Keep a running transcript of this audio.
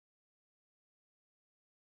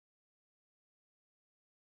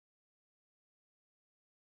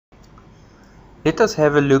Let us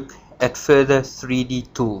have a look at further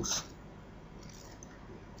 3D tools.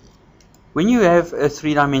 When you have a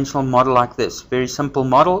three-dimensional model like this, very simple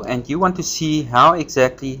model, and you want to see how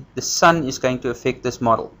exactly the sun is going to affect this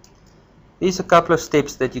model, there's a couple of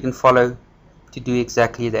steps that you can follow to do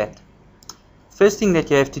exactly that. First thing that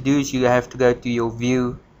you have to do is you have to go to your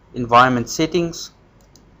view environment settings.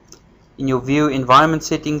 In your view environment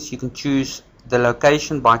settings, you can choose the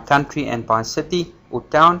location by country and by city or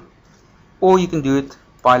town, or you can do it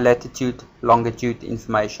by latitude, longitude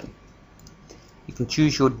information. You can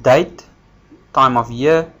choose your date, time of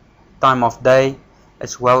year, time of day,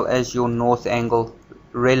 as well as your north angle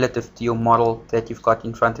relative to your model that you've got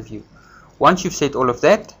in front of you. Once you've set all of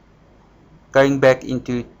that, going back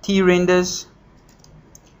into T-renders,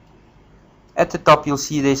 at the top you'll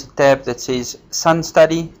see there's a tab that says Sun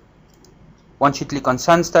Study. Once you click on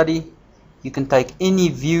Sun Study, you can take any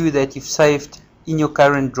view that you've saved in your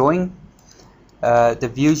current drawing.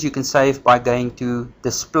 The views you can save by going to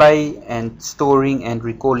Display and Storing and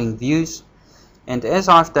Recalling Views. And as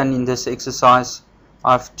I've done in this exercise,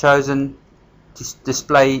 I've chosen to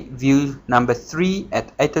display view number 3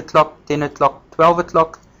 at 8 o'clock, 10 o'clock, 12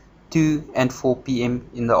 o'clock, 2 and 4 p.m.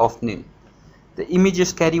 in the afternoon. The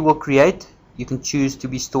images Caddie will create, you can choose to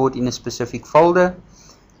be stored in a specific folder,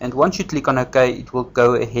 and once you click on OK, it will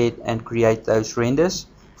go ahead and create those renders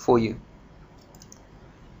for you.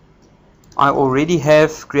 I already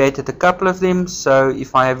have created a couple of them, so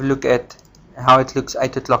if I have a look at how it looks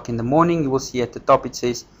 8 o'clock in the morning, you will see at the top it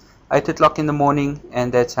says 8 o'clock in the morning,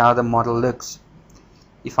 and that's how the model looks.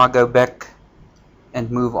 If I go back and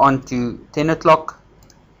move on to 10 o'clock,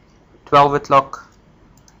 12 o'clock,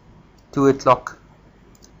 2 o'clock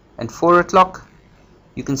and 4 o'clock,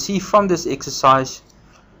 you can see from this exercise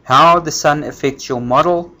how the sun affects your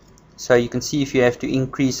model. So you can see if you have to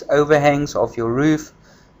increase overhangs of your roof,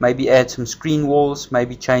 maybe add some screen walls,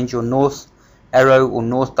 maybe change your north arrow or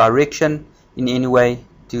north direction in any way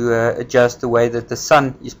to adjust the way that the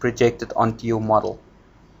sun is projected onto your model.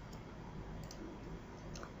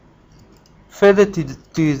 Further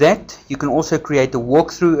to that, you can also create a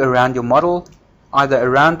walkthrough around your model, either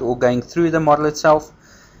around or going through the model itself.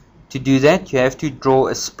 To do that, you have to draw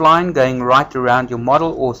a spline going right around your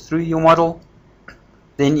model or through your model.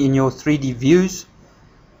 Then in your 3D views,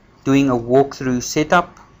 doing a walkthrough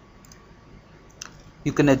setup,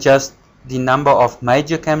 you can adjust the number of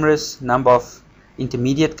major cameras, number of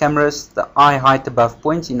intermediate cameras, the eye height above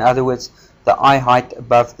points, in other words, the eye height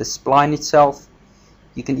above the spline itself.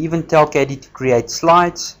 You can even tell Caddie to create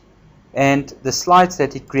slides, and the slides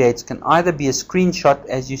that it creates can either be a screenshot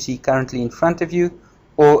as you see currently in front of you,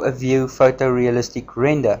 or a view photorealistic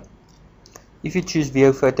render. If you choose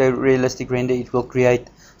view photorealistic render, it will create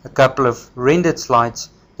a couple of rendered slides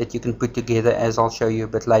that you can put together, as I'll show you a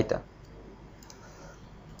bit later.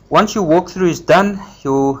 Once your walkthrough is done,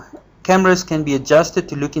 your cameras can be adjusted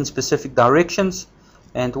to look in specific directions,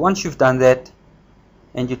 and once you've done that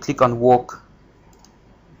and you click on walk,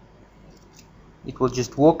 it will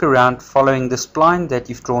just walk around following the spline that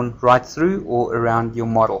you've drawn right through or around your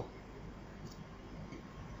model.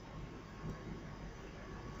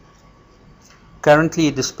 Currently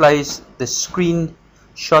it displays the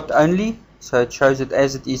screenshot only, so it shows it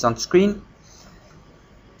as it is on screen.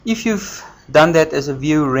 If you've done that as a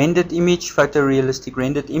view rendered image, photorealistic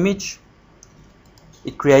rendered image,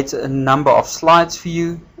 it creates a number of slides for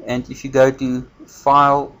you, and if you go to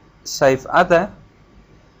File, Save Other,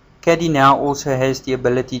 Caddie now also has the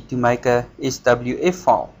ability to make a SWF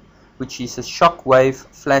file, which is a shockwave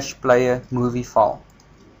flash player movie file.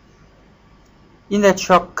 In that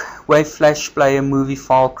shockwave flash player movie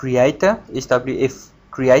file creator, SWF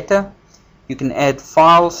Creator, you can add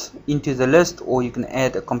files into the list, or you can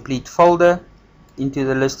add a complete folder into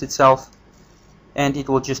the list itself, and it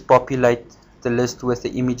will just populate the list with the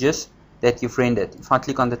images that you've rendered. If I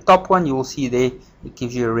click on the top one, you will see there it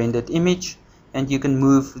gives you a rendered image, and you can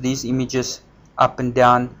move these images up and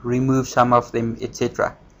down, remove some of them,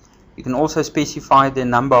 etc. You can also specify the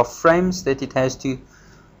number of frames that it has to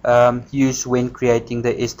use when creating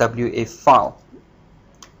the SWF file.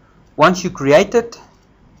 Once you create it,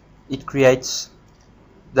 it creates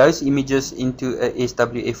those images into a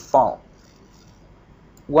SWF file.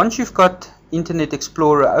 Once you've got Internet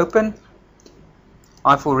Explorer open,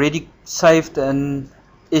 I've already saved an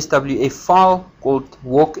SWF file called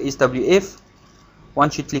walk SWF.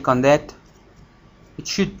 Once you click on that, it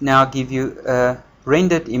should now give you a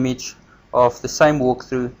rendered image of the same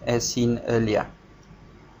walkthrough as seen earlier.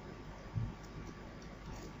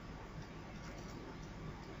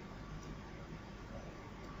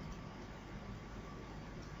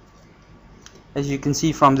 As you can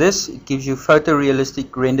see from this, it gives you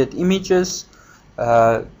photorealistic rendered images,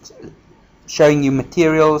 showing you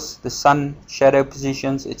materials, the sun, shadow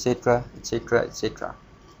positions, etc., etc., etc.